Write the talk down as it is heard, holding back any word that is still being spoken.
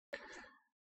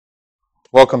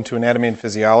Welcome to Anatomy and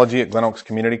Physiology at Glen Oaks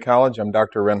Community College. I'm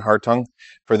Dr. Ren Hartung.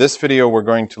 For this video, we're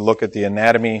going to look at the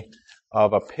anatomy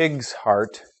of a pig's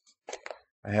heart.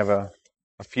 I have a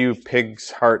few pig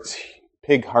hearts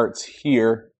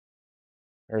here.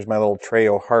 There's my little tray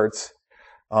of hearts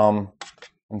and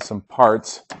some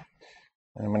parts.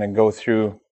 And I'm going to go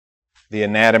through the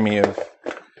anatomy of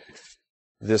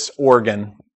this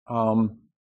organ.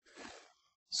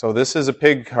 So this is a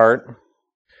pig heart.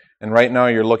 And right now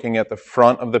you're looking at the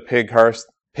front of the pig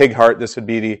heart. This would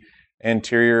be the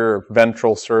anterior or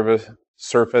ventral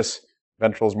surface.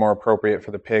 Ventral is more appropriate for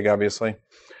the pig, obviously.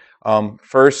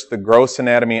 First, the gross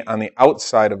anatomy on the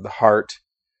outside of the heart.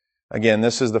 Again,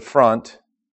 this is the front.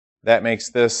 That makes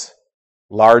this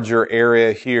larger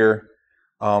area here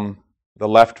the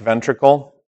left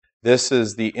ventricle. This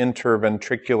is the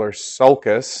interventricular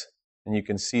sulcus, and you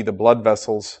can see the blood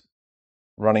vessels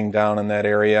running down in that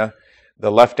area.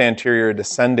 The left anterior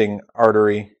descending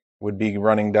artery would be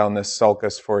running down this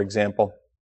sulcus, for example.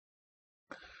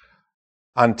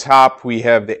 On top, we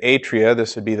have the atria.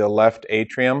 This would be the left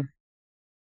atrium.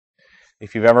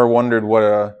 If you've ever wondered what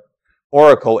an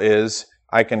auricle is,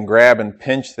 I can grab and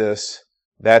pinch this.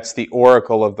 That's the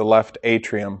auricle of the left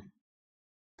atrium.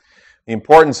 The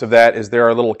importance of that is there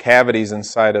are little cavities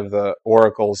inside of the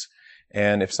auricles,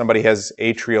 and if somebody has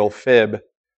atrial fib,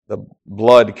 the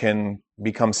blood can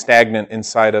become stagnant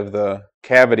inside of the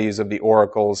cavities of the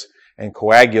auricles and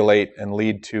coagulate and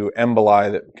lead to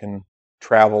emboli that can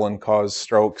travel and cause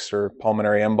strokes or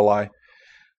pulmonary emboli.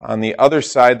 On the other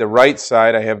side, the right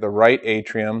side, I have the right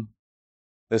atrium.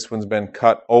 This one's been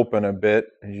cut open a bit,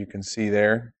 as you can see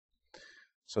there.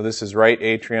 So this is right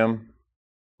atrium,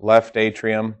 left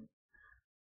ventricle,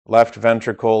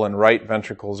 and right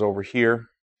ventricles over here.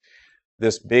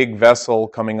 This big vessel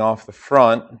coming off the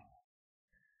front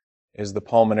is the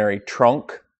pulmonary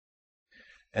trunk,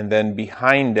 and then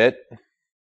behind it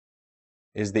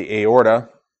is the aorta.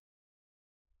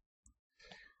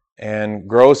 And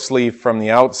grossly from the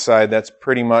outside, that's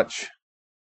pretty much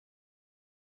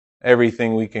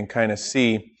everything we can kind of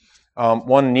see.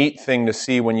 One neat thing to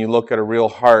see when you look at a real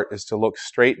heart is to look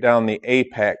straight down the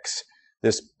apex.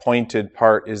 This pointed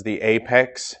part is the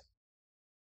apex.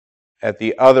 At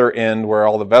the other end, where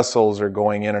all the vessels are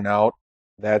going in and out,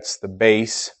 that's the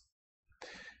base.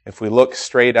 If we look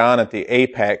straight on at the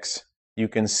apex, you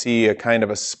can see a kind of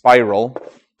a spiral.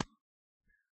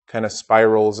 Kind of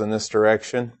spirals in this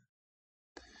direction.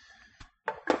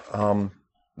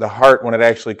 The heart, when it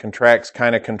actually contracts,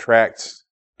 kind of contracts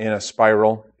in a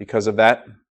spiral because of that.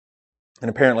 And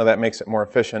apparently that makes it more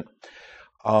efficient.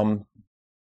 The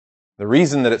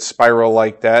reason that it's spiral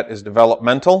like that is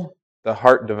developmental. The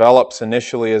heart develops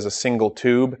initially as a single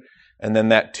tube, and then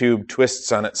that tube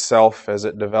twists on itself as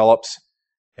it develops,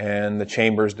 and the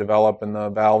chambers develop and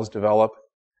the valves develop.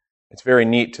 It's very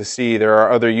neat to see. There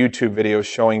are other YouTube videos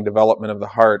showing development of the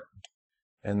heart,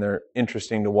 and they're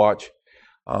interesting to watch.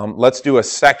 Let's do a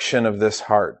section of this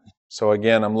heart. So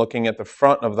again, I'm looking at the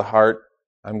front of the heart.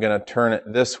 I'm going to turn it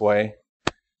this way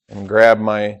and grab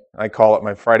I call it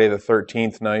my Friday the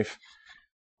 13th knife,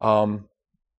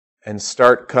 and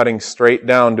start cutting straight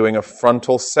down, doing a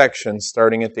frontal section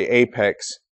starting at the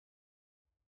apex.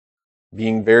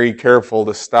 Being very careful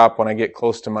to stop when I get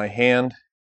close to my hand.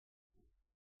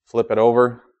 Flip it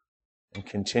over and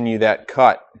continue that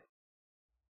cut.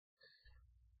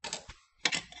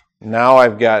 Now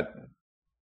I've got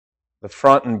the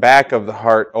front and back of the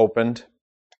heart opened,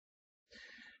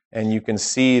 and you can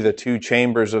see the two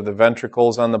chambers of the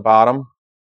ventricles on the bottom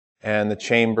and the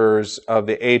chambers of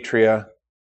the atria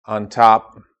on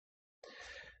top.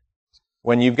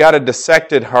 When you've got a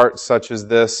dissected heart such as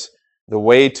this, the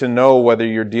way to know whether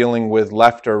you're dealing with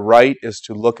left or right is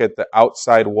to look at the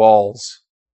outside walls.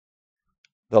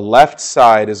 The left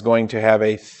side is going to have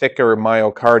a thicker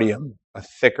myocardium, a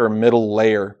thicker middle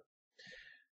layer.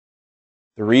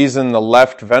 The reason the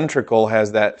left ventricle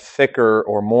has that thicker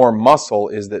or more muscle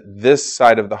is that this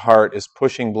side of the heart is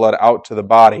pushing blood out to the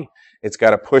body. It's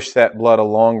got to push that blood a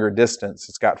longer distance.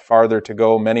 It's got farther to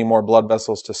go, many more blood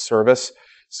vessels to service,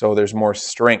 so there's more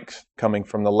strength coming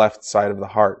from the left side of the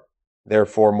heart,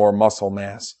 therefore more muscle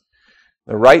mass.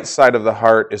 The right side of the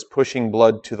heart is pushing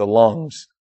blood to the lungs,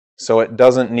 so it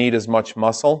doesn't need as much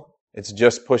muscle. It's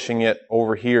just pushing it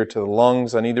over here to the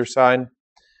lungs on either side.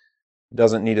 It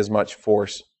doesn't need as much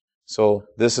force. So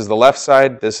this is the left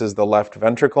side, this is the left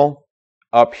ventricle.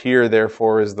 Up here,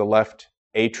 therefore, is the left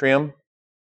atrium.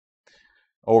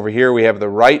 Over here we have the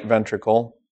right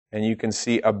ventricle, and you can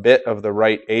see a bit of the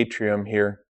right atrium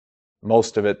here.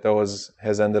 Most of it, though,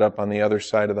 has ended up on the other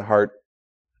side of the heart.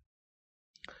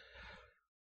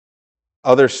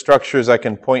 Other structures I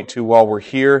can point to while we're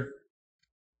here.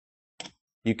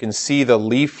 You can see the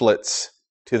leaflets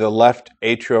to the left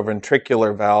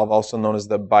atrioventricular valve, also known as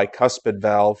the bicuspid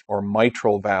valve or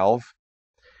mitral valve.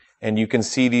 And you can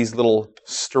see these little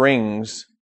strings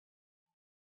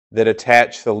that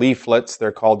attach the leaflets.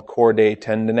 They're called chordae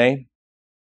tendineae.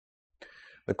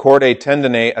 The chordae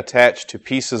tendineae attach to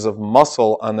pieces of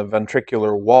muscle on the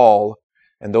ventricular wall,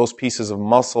 and those pieces of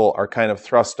muscle are kind of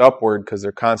thrust upward because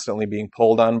they're constantly being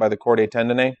pulled on by the chordae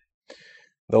tendineae.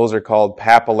 Those are called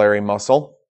papillary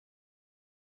muscle.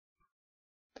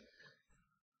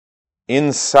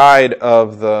 Inside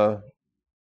of the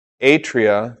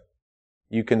atria,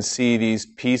 you can see these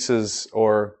pieces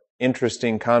or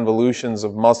interesting convolutions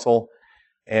of muscle.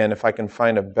 And if I can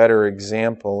find a better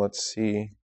example, let's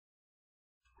see.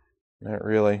 Not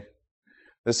really.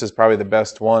 This is probably the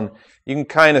best one. You can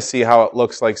kind of see how it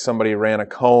looks like somebody ran a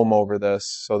comb over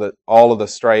this so that all of the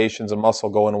striations of muscle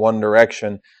go in one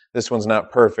direction. This one's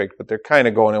not perfect, but they're kind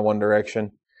of going in one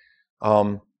direction.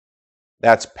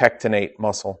 That's pectinate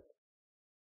muscle.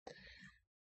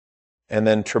 And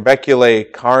then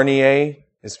trabeculae carneae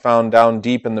is found down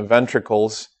deep in the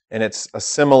ventricles, and it's a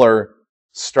similar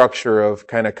structure of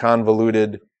kind of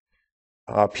convoluted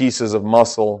pieces of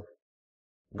muscle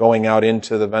going out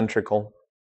into the ventricle.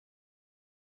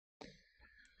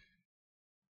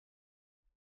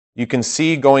 You can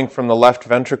see going from the left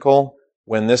ventricle,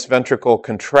 when this ventricle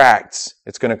contracts,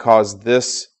 it's going to cause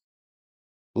this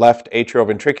left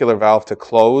atrioventricular valve to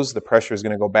close. The pressure is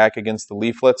going to go back against the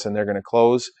leaflets and they're going to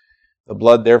close. The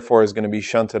blood, therefore, is going to be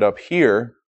shunted up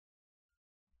here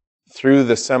through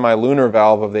the semilunar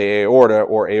valve of the aorta,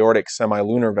 or aortic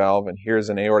semilunar valve. And here's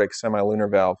an aortic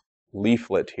semilunar valve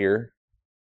leaflet here.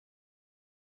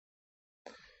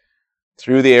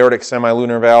 Through the aortic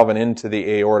semilunar valve and into the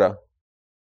aorta.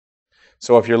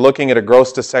 So if you're looking at a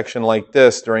gross dissection like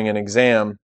this during an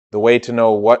exam, the way to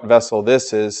know what vessel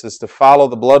this is to follow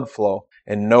the blood flow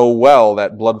and know well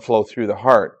that blood flow through the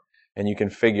heart. And you can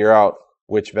figure out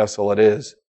which vessel it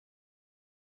is.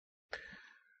 A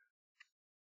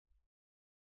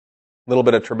little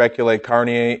bit of trabeculae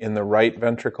carneae in the right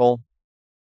ventricle.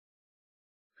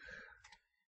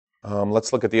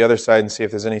 Let's look at the other side and see if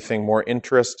there's anything more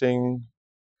interesting.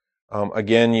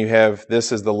 Again, you have,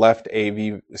 this is the left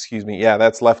AV,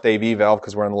 that's left AV valve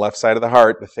because we're on the left side of the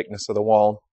heart, the thickness of the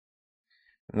wall.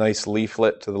 Nice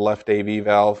leaflet to the left AV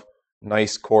valve.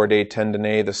 Nice chordae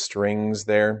tendineae, the strings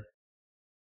there.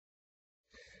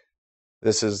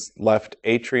 This is left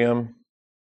atrium.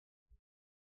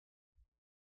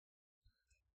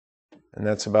 And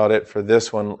that's about it for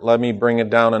this one. Let me bring it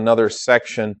down another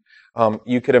section.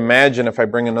 You could imagine if I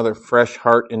bring another fresh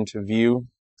heart into view,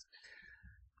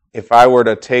 if I were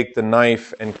to take the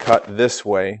knife and cut this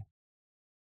way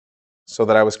so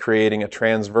that I was creating a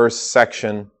transverse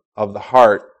section of the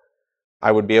heart,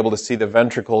 I would be able to see the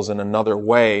ventricles in another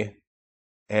way.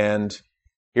 And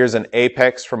here's an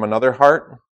apex from another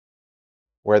heart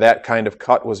where that kind of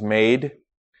cut was made.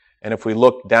 And if we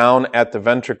look down at the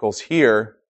ventricles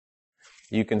here,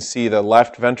 you can see the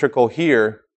left ventricle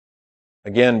here,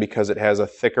 again, because it has a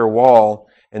thicker wall.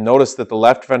 And notice that the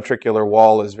left ventricular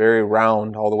wall is very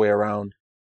round all the way around.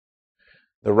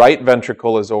 The right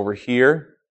ventricle is over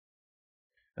here.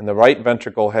 And the right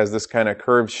ventricle has this kind of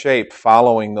curved shape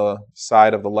following the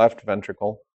side of the left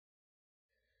ventricle.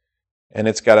 And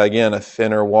it's got, again, a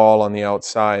thinner wall on the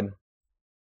outside.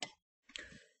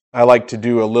 I like to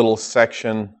do a little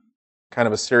section, kind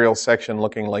of a serial section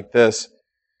looking like this.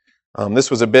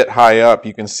 This was a bit high up.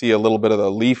 You can see a little bit of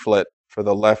the leaflet for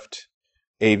the left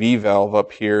AV valve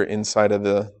up here inside of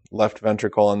the left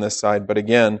ventricle on this side. But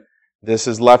again, this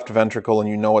is left ventricle, and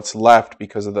you know it's left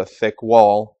because of the thick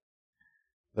wall.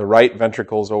 The right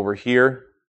ventricle is over here,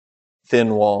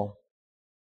 thin wall.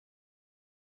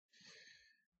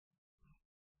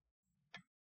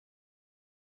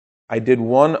 I did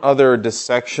one other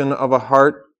dissection of a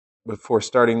heart before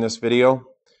starting this video.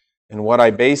 And what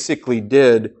I basically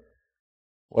did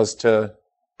was to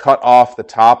cut off the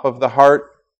top of the heart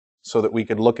so that we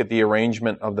could look at the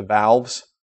arrangement of the valves.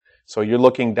 So you're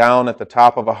looking down at the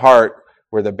top of a heart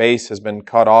where the base has been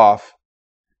cut off.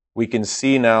 We can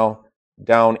see now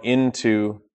down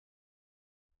into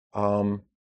the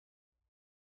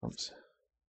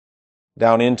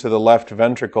left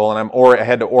ventricle, and I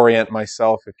had to orient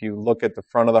myself. If you look at the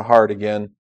front of the heart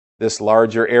again, this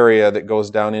larger area that goes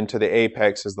down into the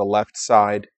apex is the left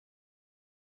side.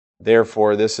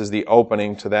 Therefore, this is the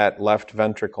opening to that left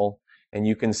ventricle. And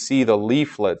you can see the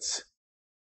leaflets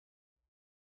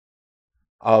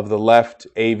of the left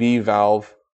AV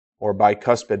valve or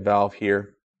bicuspid valve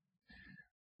here.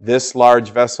 This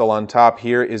large vessel on top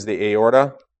here is the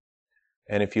aorta.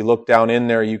 And if you look down in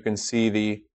there, you can see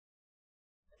the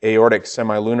aortic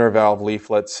semilunar valve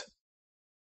leaflets.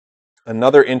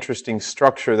 Another interesting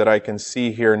structure that I can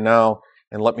see here now,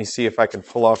 and let me see if I can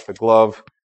pull off the glove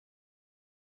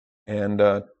and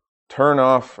turn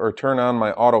on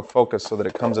my autofocus so that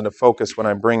it comes into focus when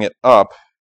I bring it up.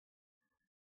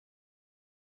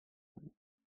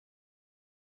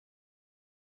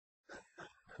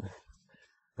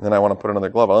 And then I want to put another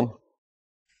glove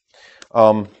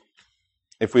on.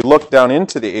 If we look down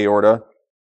into the aorta,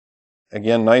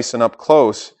 again, nice and up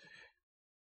close,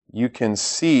 you can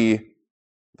see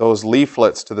those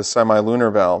leaflets to the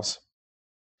semilunar valves.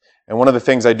 And one of the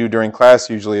things I do during class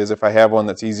usually is if I have one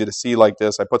that's easy to see like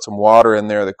this, I put some water in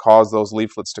there that causes those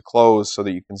leaflets to close so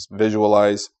that you can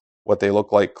visualize what they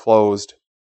look like closed.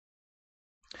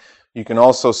 You can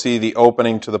also see the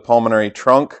opening to the pulmonary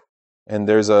trunk, and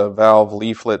there's a valve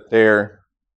leaflet there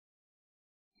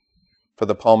for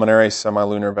the pulmonary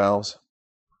semilunar valves.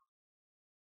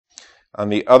 On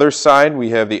the other side,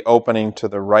 we have the opening to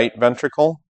the right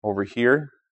ventricle over here.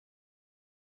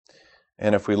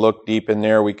 And if we look deep in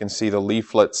there, we can see the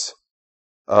leaflets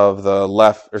of the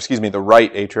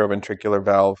right atrioventricular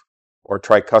valve or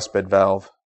tricuspid valve.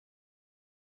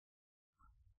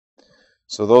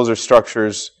 So those are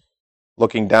structures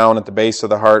looking down at the base of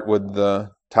the heart with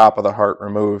the top of the heart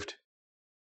removed.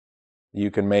 You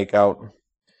can make out.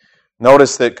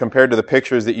 Notice that compared to the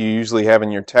pictures that you usually have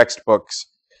in your textbooks,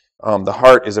 the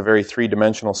heart is a very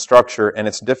three-dimensional structure, and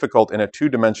it's difficult in a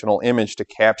two-dimensional image to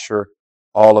capture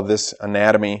all of this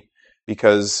anatomy,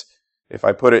 because if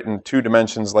I put it in 2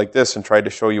 dimensions like this and tried to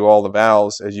show you all the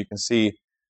valves, as you can see,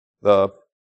 the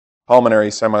pulmonary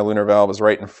semilunar valve is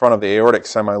right in front of the aortic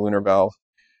semilunar valve.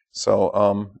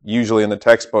 So usually in the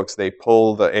textbooks they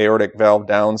pull the aortic valve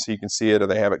down so you can see it, or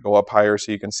they have it go up higher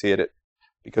so you can see it,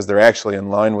 because they're actually in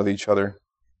line with each other,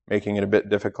 making it a bit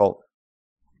difficult.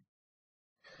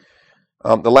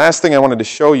 The last thing I wanted to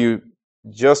show you,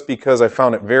 just because I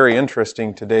found it very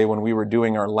interesting today when we were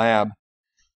doing our lab,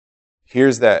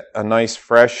 here's a nice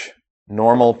fresh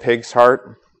normal pig's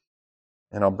heart,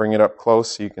 and I'll bring it up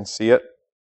close so you can see it.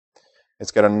 It's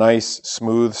got a nice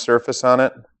smooth surface on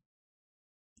it.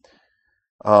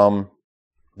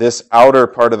 This outer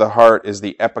part of the heart is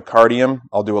the epicardium.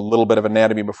 I'll do a little bit of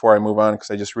anatomy before I move on, because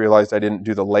I just realized I didn't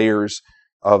do the layers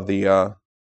of the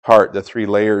heart, the 3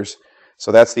 layers.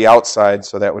 So that's the outside,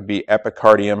 so that would be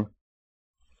epicardium.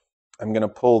 I'm going to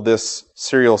pull this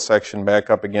serial section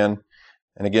back up again.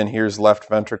 And again, here's left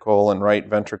ventricle and right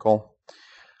ventricle.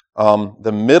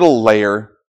 The middle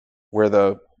layer, where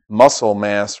the muscle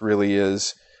mass really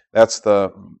is, that's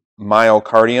the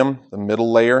myocardium, the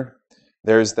middle layer.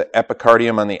 There's the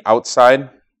epicardium on the outside,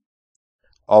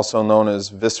 also known as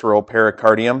visceral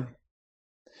pericardium.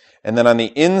 And then on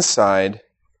the inside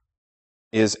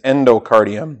is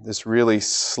endocardium, this really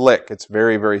slick, it's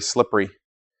very, very slippery,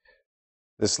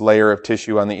 this layer of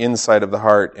tissue on the inside of the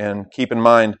heart. And keep in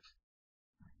mind,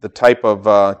 the type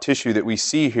of tissue that we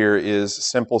see here is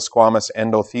simple squamous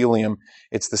endothelium.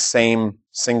 It's the same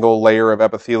single layer of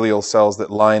epithelial cells that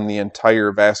line the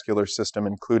entire vascular system,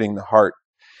 including the heart.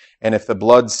 And if the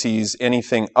blood sees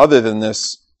anything other than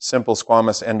this simple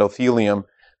squamous endothelium,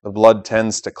 the blood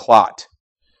tends to clot.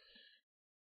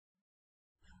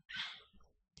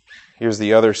 Here's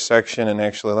the other section, and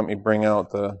actually let me bring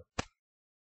out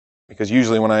because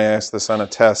usually when I ask this on a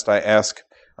test, I ask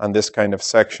on this kind of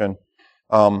section.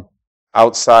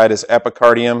 Outside is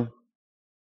epicardium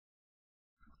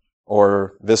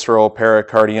or visceral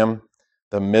pericardium.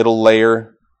 The middle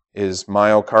layer is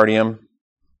myocardium.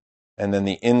 And then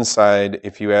the inside,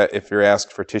 if you're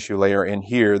asked for tissue layer in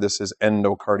here, this is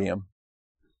endocardium.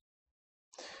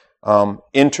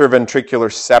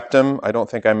 Interventricular septum, I don't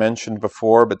think I mentioned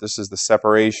before, but this is the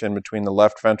separation between the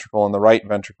left ventricle and the right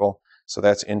ventricle. So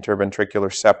that's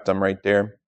interventricular septum right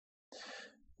there.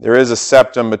 There is a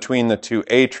septum between the 2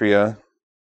 atria.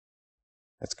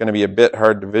 It's going to be a bit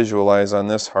hard to visualize on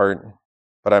this heart,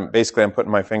 but I'm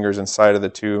putting my fingers inside of the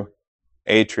 2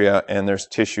 atria, and there's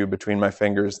tissue between my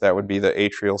fingers. That would be the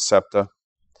atrial septa.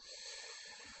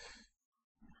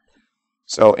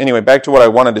 So anyway, back to what I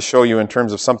wanted to show you in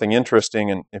terms of something interesting,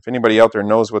 and if anybody out there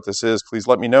knows what this is, please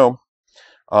let me know.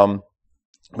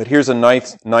 But here's a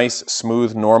nice,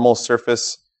 smooth, normal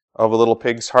surface of a little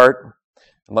pig's heart.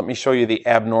 And let me show you the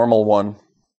abnormal one.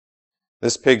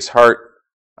 This pig's heart,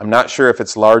 I'm not sure if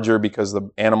it's larger because the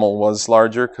animal was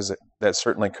larger, because that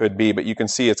certainly could be, but you can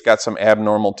see it's got some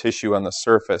abnormal tissue on the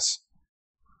surface.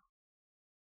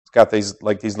 It's got these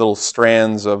little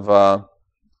strands of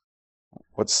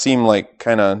what seem like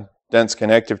kind of dense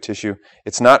connective tissue.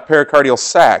 It's not pericardial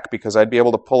sac, because I'd be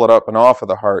able to pull it up and off of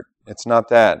the heart. It's not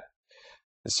that.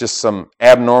 It's just some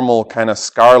abnormal kind of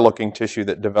scar-looking tissue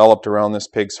that developed around this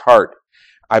pig's heart.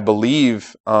 I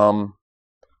believe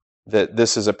that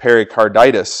this is a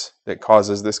pericarditis that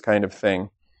causes this kind of thing.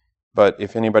 But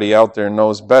if anybody out there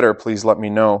knows better, please let me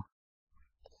know.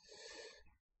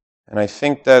 And I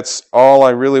think that's all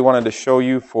I really wanted to show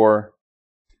you for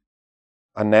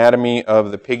anatomy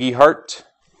of the piggy heart.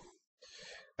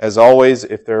 As always,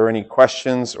 if there are any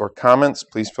questions or comments,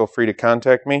 please feel free to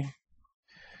contact me.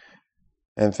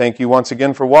 And thank you once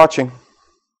again for watching.